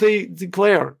something they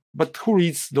declare. But who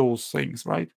reads those things,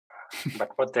 right?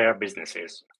 But what their business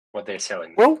is, what they're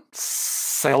selling. Well,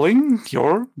 selling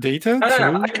your data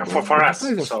for us.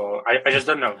 So I just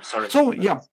don't know. Sorry. So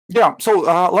yeah. So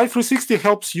Life360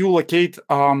 helps you locate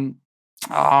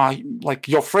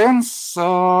your friends.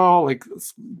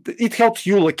 It helps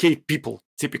you locate people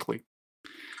typically.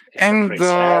 It's and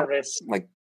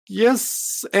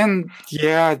yes, and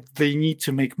they need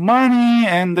to make money,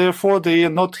 and therefore they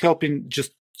are not helping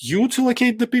just you to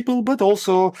locate the people, but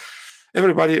also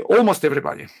everybody, almost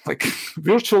everybody,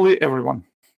 virtually everyone.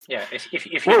 Yeah, if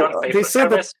you don't pay for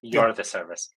service, you're the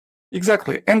service.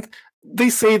 Exactly. And they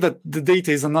say that the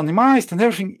data is anonymized and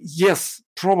everything. Yes,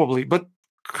 probably. But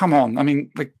come on. I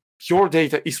mean, your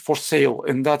data is for sale,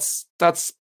 and that's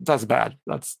bad.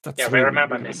 That's we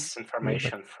remember this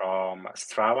information from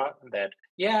Strava that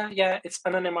it's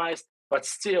anonymized, but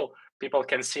still people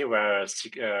can see where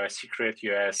secret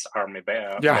US Army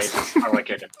bases are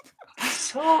located.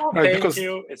 So thank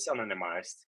you. It's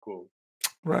anonymized. Cool.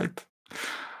 Right.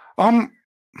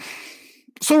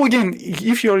 So again,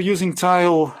 if you're using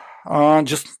Tile,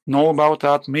 just know about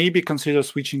that. Maybe consider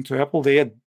switching to Apple.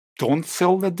 They don't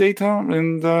sell the data,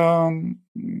 and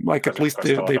at least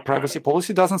the privacy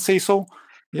policy doesn't say so.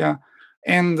 Yeah.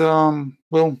 And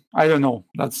I don't know.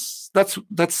 That's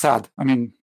sad. I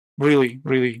mean, really,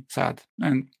 really sad.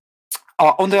 And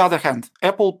on the other hand,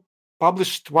 Apple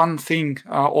published one thing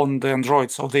on the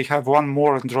Android, so they have one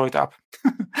more Android app.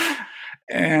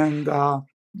 And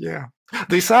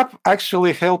This app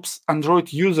actually helps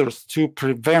Android users to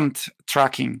prevent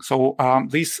tracking. So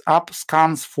this app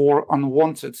scans for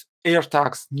unwanted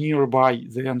AirTags nearby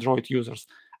the Android users.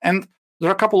 And there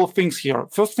are a couple of things here.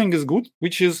 First thing is good,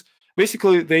 which is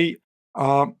basically they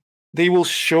will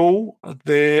show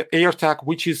the AirTag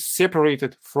which is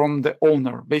separated from the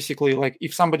owner. Basically, like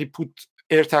if somebody put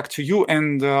AirTag to you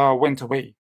and went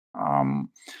away. And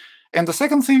the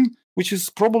second thing, which is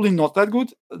probably not that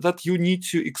good, that you need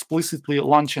to explicitly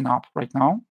launch an app right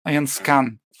now and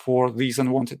scan for these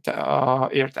unwanted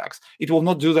AirTags. It will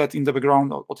not do that in the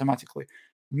background automatically.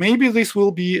 Maybe this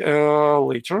will be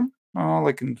later,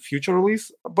 like in future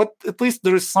release, but at least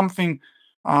there is something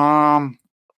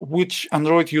which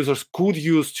Android users could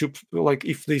use to, like,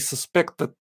 if they suspect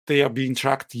that they are being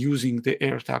tracked using the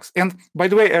AirTags. And by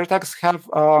the way, AirTags have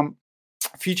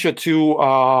feature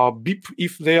to beep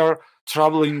if they are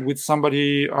traveling with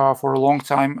somebody for a long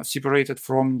time separated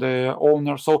from the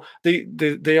owner. So the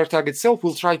AirTag itself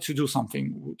will try to do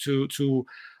something to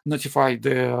notify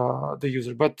the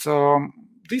user. But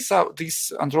this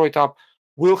Android app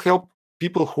will help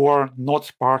people who are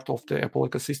not part of the Apple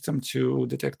ecosystem to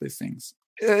detect these things.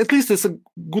 At least it's a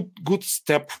good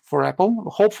step for Apple.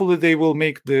 Hopefully they will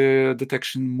make the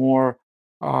detection more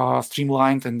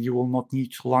streamlined and you will not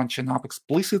need to launch an app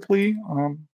explicitly.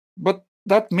 But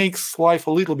that makes life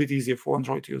a little bit easier for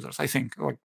Android users, I think.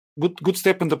 Like good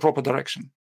step in the proper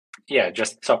direction. Yeah,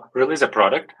 just so release a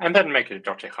product and then make a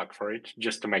dirty hack for it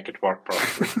just to make it work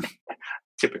properly.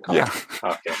 Typical. Yeah.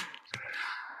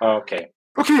 Okay.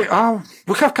 We have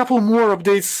a couple more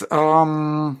updates.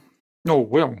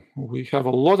 We have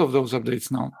a lot of those updates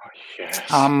now. Oh, yes.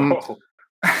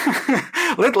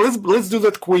 Let's do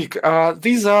that quick.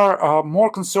 These are more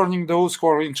concerning those who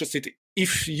are interested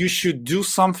if you should do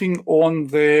something on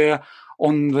the I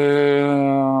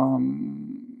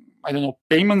don't know,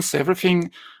 payments,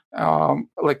 everything,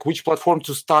 like which platform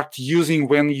to start using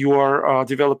when you are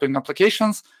developing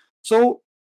applications. So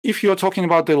if you're talking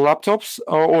about the laptops,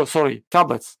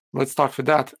 tablets, let's start with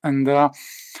that. And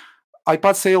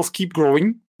iPad sales keep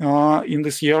growing in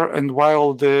this year, and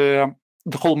while the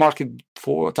whole market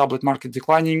for tablet market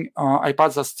declining,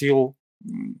 iPads are still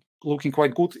looking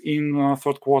quite good in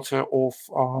third quarter of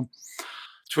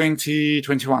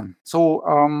 2021. So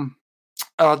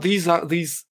these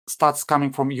stats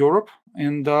coming from Europe,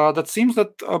 and that seems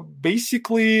that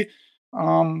basically,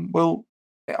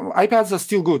 iPads are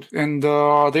still good, and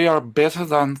they are better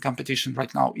than competition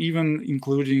right now, even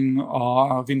including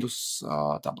Windows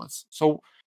tablets. So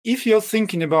if you're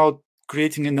thinking about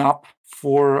creating an app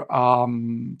for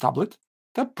tablet,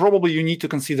 then probably you need to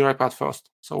consider iPad first.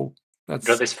 So that's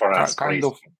do this for us, kind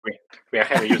please. of. We are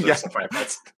heavy users of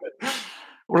iPads.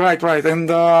 Right, and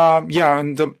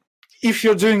if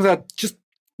you're doing that, just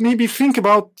maybe think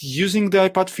about using the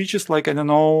iPad features like, I don't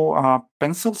know,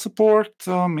 pencil support,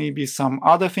 maybe some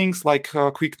other things like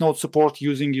quick note support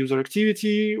using user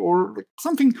activity, or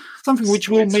something which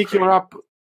will make your app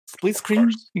split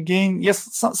screen again. Yes,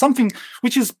 something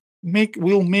which is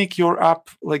will make your app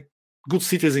like good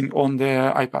citizen on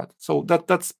the iPad. So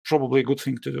that's probably a good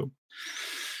thing to do.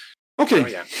 Okay. Oh,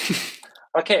 yeah.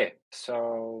 Okay.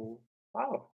 So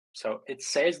so it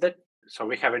says that. So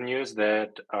we have a news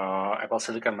that Apple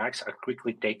Silicon Macs are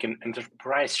quickly taking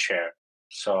enterprise share.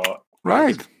 So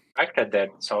right. I expected that.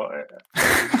 So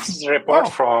this is a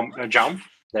report from Jump.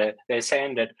 That they're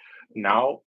saying that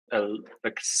now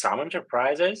like some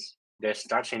enterprises, they're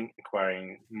starting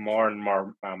acquiring more and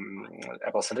more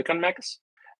Apple Silicon Macs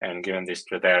and giving this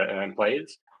to their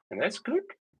employees, and that's good.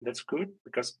 That's good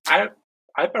because I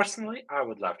personally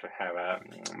would love to have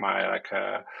my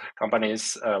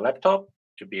company's laptop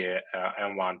to be a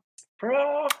M1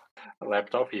 Pro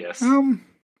laptop. Yes.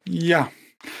 Yeah,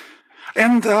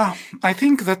 and I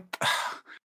think that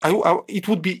it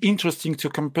would be interesting to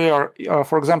compare.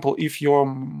 For example, if you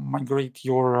migrate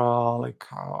your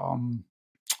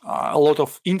a lot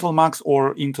of Intel Macs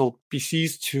or Intel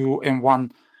PCs to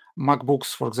M1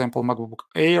 MacBooks, for example, MacBook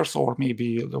Airs, or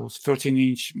maybe those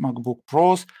 13-inch MacBook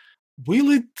Pros, will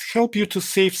it help you to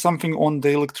save something on the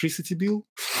electricity bill?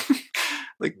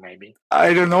 Like, maybe.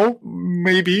 I don't know.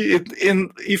 Maybe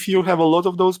if you have a lot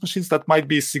of those machines, that might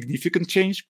be a significant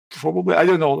change. Probably, I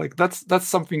don't know. Like that's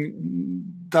something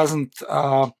doesn't.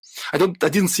 I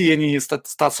didn't see any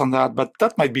stats on that, but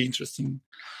that might be interesting.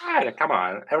 Come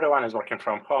on, everyone is working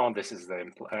from home. This is the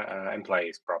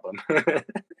employee's problem,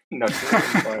 not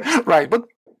the right? But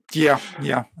yeah.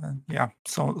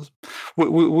 So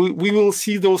we will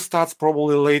see those stats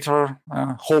probably later.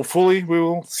 Hopefully, we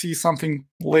will see something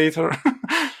later.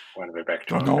 When we're back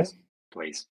to office,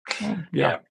 please.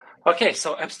 Yeah. Okay,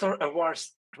 so App Store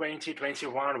Awards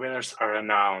 2021 winners are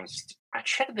announced. I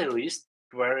checked the list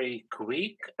very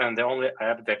quick, and the only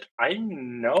app that I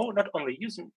know, not only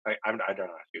using, I don't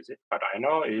use it, but I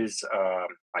know is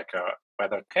like a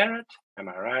Weather Carrot. Am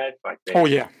I right? Like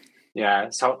yeah.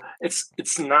 So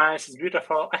it's nice, it's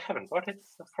beautiful. I haven't bought it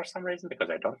for some reason because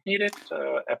I don't need it.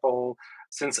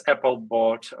 Since Apple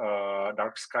bought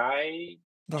Dark Sky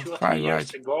 2 or 3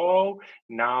 years ago,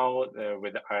 now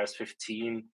with the iOS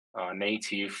 15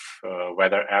 native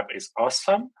weather app is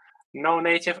awesome. No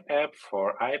native app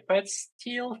for iPad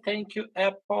still. Thank you,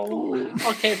 Apple.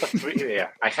 Okay, but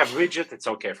I have widget. It's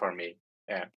okay for me.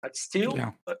 Yeah, but still,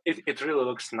 it really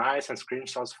looks nice, and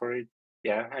screenshots for it.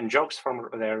 Yeah, and jokes from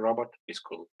the robot is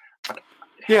cool. But,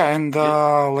 and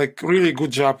like really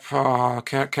good job.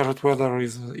 Carrot Weather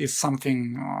is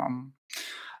something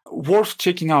worth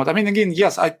checking out. I mean, again,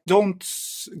 yes, I don't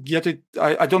get it.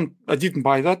 I didn't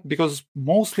buy that because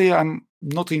mostly I'm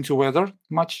not into weather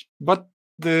much, but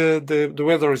the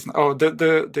weather is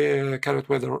the Carrot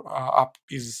Weather app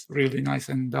is really nice,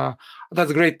 and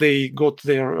that's great. They got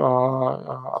their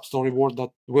App Store reward, that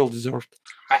well deserved.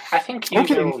 I think you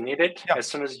will need it as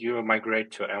soon as you migrate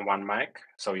to M1 Mac.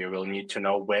 So you will need to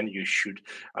know when you should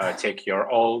take your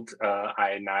old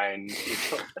i9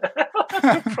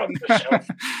 from the shelf.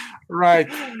 Right.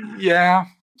 Yeah,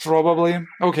 probably.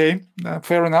 Okay,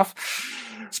 fair enough.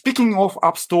 Speaking of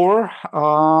App Store,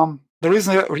 there is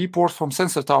a report from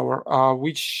Sensor Tower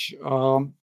which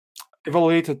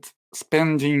evaluated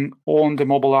spending on the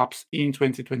mobile apps in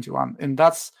 2021, and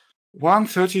that's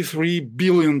 $133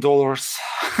 billion.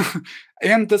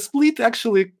 And the split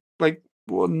actually, like,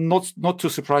 not too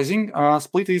surprising.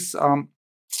 Split is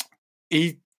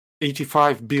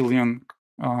 85 billion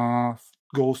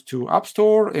goes to App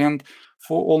Store, and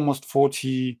for almost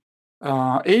 48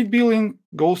 billion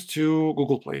goes to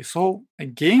Google Play. So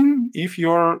again, if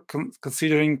you're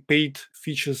considering paid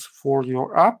features for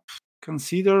your app,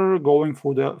 consider going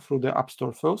through the App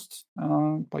Store first.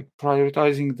 Like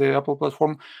prioritizing the Apple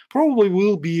platform probably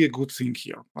will be a good thing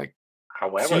here. Like,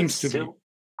 however,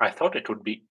 I thought it would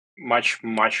be much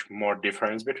more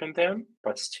difference between them,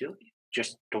 but still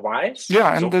just twice.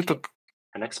 Yeah, and that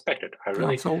unexpected. I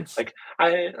really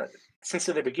since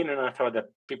the beginning I thought that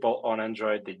people on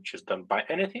Android, they just don't buy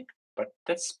anything, but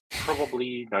that's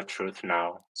probably not truth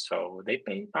now. So they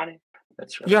pay money.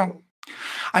 That's really cool.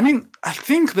 I mean, I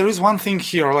think there is one thing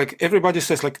here. Like everybody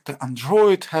says, like the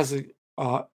Android has a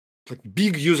like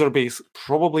big user base.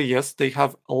 Probably yes, they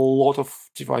have a lot of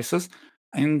devices,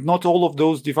 and not all of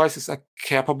those devices are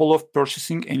capable of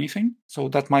purchasing anything. So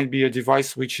that might be a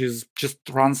device which is just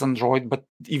runs Android, but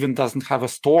even doesn't have a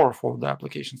store for the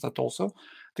applications. That's also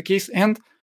the case. And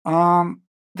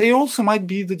they also might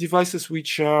be the devices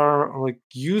which are like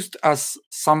used as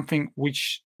something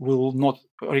which will not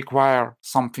require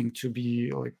something to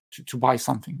be like to buy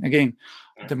something. Again,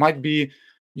 there might be,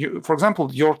 for example,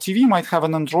 your TV might have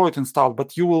an Android installed,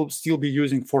 but you will still be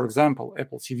using, for example,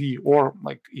 Apple TV, or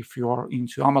like if you are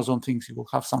into Amazon things, you will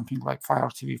have something like Fire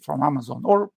TV from Amazon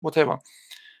or whatever.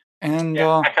 And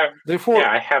therefore,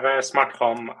 I have a smart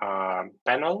home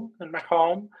panel in my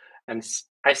home, and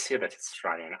I see that it's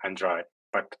running Android,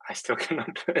 but I still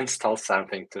cannot install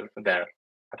something there,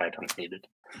 but I don't need it.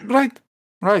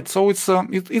 Right. So it's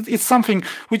something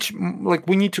which, like,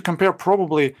 we need to compare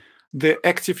probably the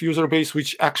active user base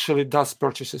which actually does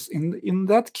purchases. In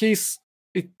that case,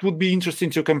 it would be interesting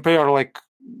to compare like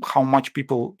how much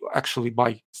people actually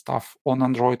buy stuff on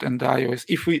Android and the iOS.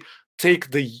 If we take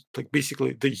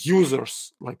basically the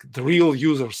users, like the real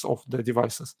users of the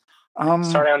devices.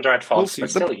 Sorry, Android folks, but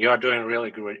still, you are doing a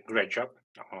really great job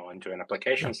on doing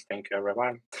applications. Yeah. Thank you,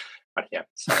 everyone. But yeah,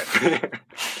 sorry.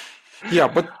 Yeah,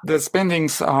 but the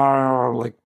spendings are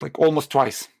like almost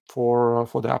twice for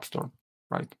the App Store,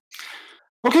 right?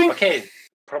 Okay.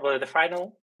 Probably the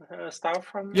final stuff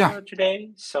from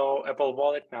today. So Apple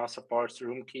Wallet now supports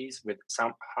room keys with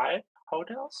some Hyatt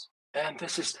hotels, and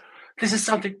this is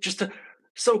something just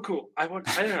so cool. I want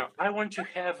to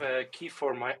have a key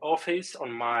for my office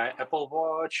on my Apple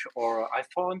Watch or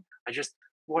iPhone. I just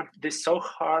want this so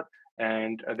hard.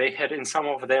 And they had in some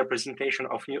of their presentation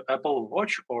of new Apple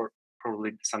Watch, or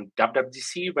probably some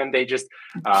WWDC, when they just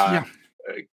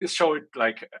show it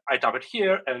like I tap it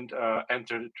here and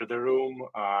enter to the room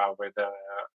with the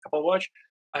Apple Watch.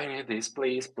 I need this,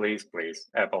 please,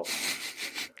 Apple.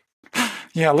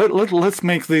 Yeah, let's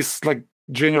make this like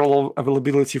general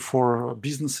availability for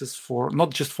businesses, for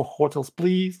not just for hotels,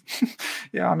 please.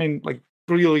 Yeah, I mean, like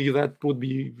really, that would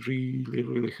be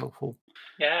really helpful.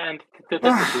 Yeah, and that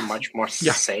would be much more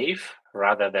safe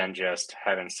rather than just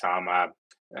having some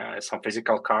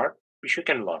physical card which you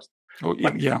can lose. Oh,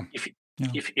 but yeah.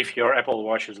 if your Apple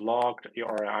Watch is locked,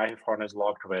 your iPhone is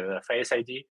locked with a Face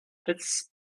ID, it's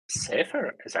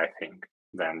safer, as I think,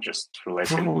 than just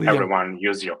letting everyone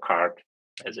use your card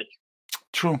as it.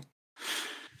 True.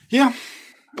 Yeah.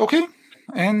 Okay.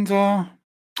 And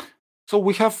so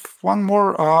we have one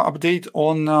more update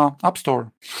on App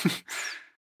Store.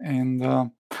 And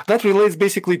that relates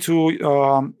basically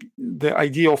to the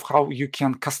idea of how you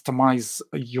can customize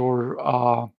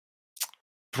your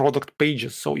product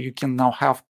pages. So you can now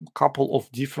have a couple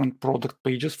of different product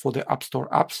pages for the App Store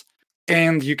apps,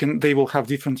 and they will have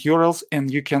different URLs, and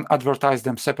you can advertise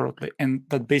them separately. And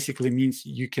that basically means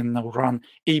you can now run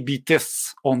A/B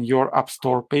tests on your App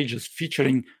Store pages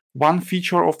featuring one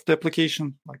feature of the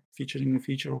application, like featuring a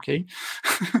feature, okay,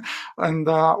 and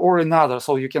or another.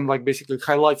 So you can basically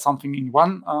highlight something in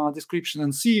one description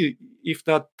and see if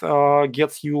that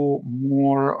gets you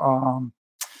more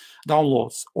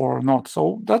downloads or not.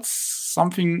 So that's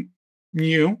something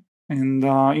new and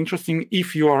interesting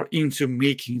if you are into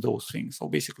making those things. So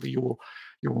basically, you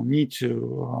will need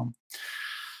to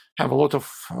have a lot of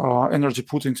energy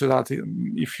put into that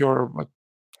if you're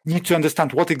need to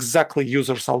understand what exactly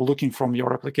users are looking from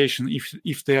your application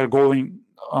if they are going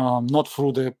not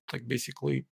through the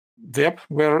basically web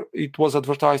where it was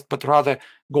advertised, but rather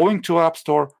going to App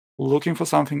Store, looking for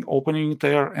something, opening it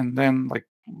there, and then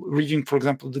reading, for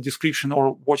example, the description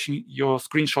or watching your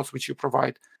screenshots which you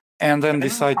provide, and then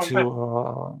decide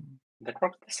to. That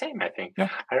works the same, I think. Yeah.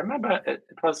 I remember it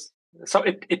was. So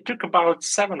it took about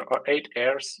 7 or 8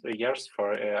 years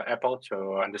for Apple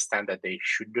to understand that they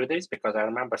should do this, because I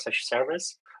remember such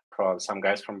service from some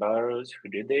guys from Belarus who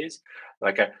did this.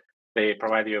 They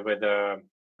provide you with a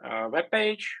web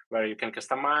page where you can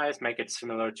customize, make it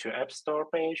similar to App Store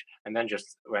page, and then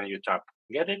just when you tap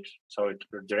get it, so it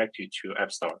will direct you to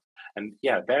App Store. And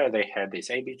yeah, there they had these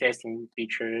A/B testing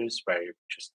features where you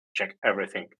just check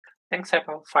everything. Thanks,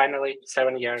 Apple. Finally,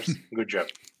 7 years. Good job.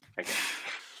 Okay.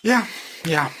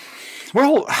 Yeah.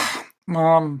 Well,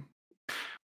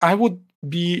 I would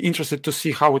be interested to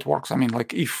see how it works. I mean,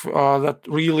 if that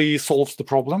really solves the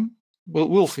problem,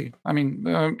 we'll see. I mean,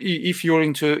 if you're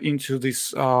into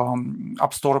this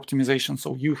App Store optimization,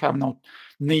 so you have no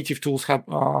native tools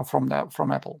from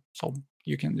Apple, so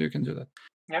you can do that.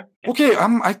 Yeah. Okay.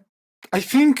 I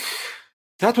think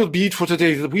that would be it for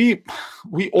today.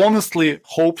 We honestly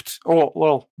hoped, or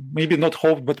well, maybe not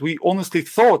hoped, but we honestly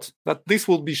thought that this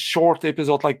will be short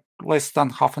episode, less than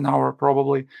half an hour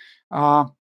probably. No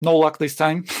luck this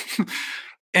time,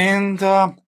 and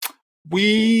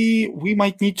we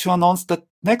might need to announce that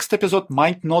next episode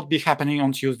might not be happening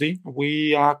on Tuesday.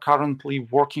 We are currently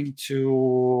working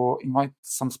to invite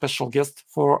some special guests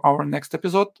for our next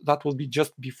episode. That will be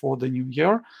just before the new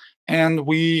year. And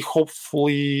we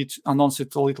hopefully announce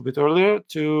it a little bit earlier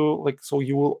so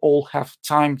you will all have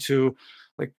time to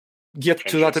get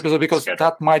to that episode, because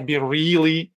that might be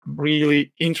really,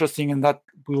 really interesting, and that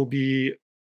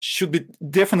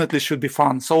definitely should be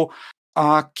fun. So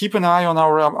keep an eye on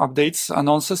our updates,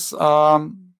 announces.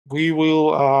 We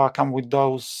will come with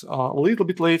those a little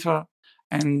bit later.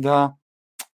 And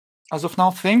as of now,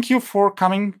 thank you for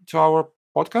coming to our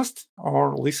podcast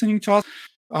or listening to us.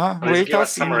 Rate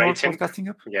us in your podcasting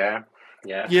app. Yeah.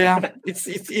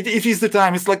 It is the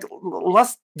time. It's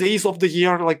last days of the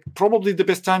year, probably the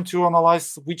best time to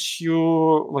analyze which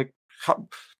you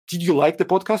did you like the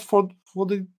podcast for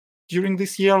during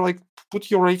this year?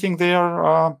 Put your rating there.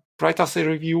 Write us a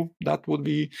review. That would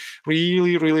be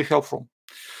really, really helpful.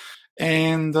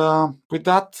 And with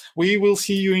that, we will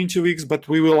see you in 2 weeks, but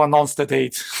we will announce the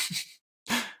date.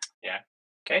 Yeah.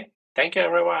 Okay. Thank you,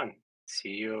 everyone. See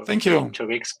you. Thank you. In 2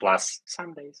 weeks plus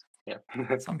some days. Yeah.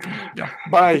 Something. Yeah.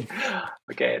 Bye.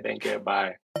 Okay. Thank you.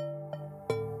 Bye.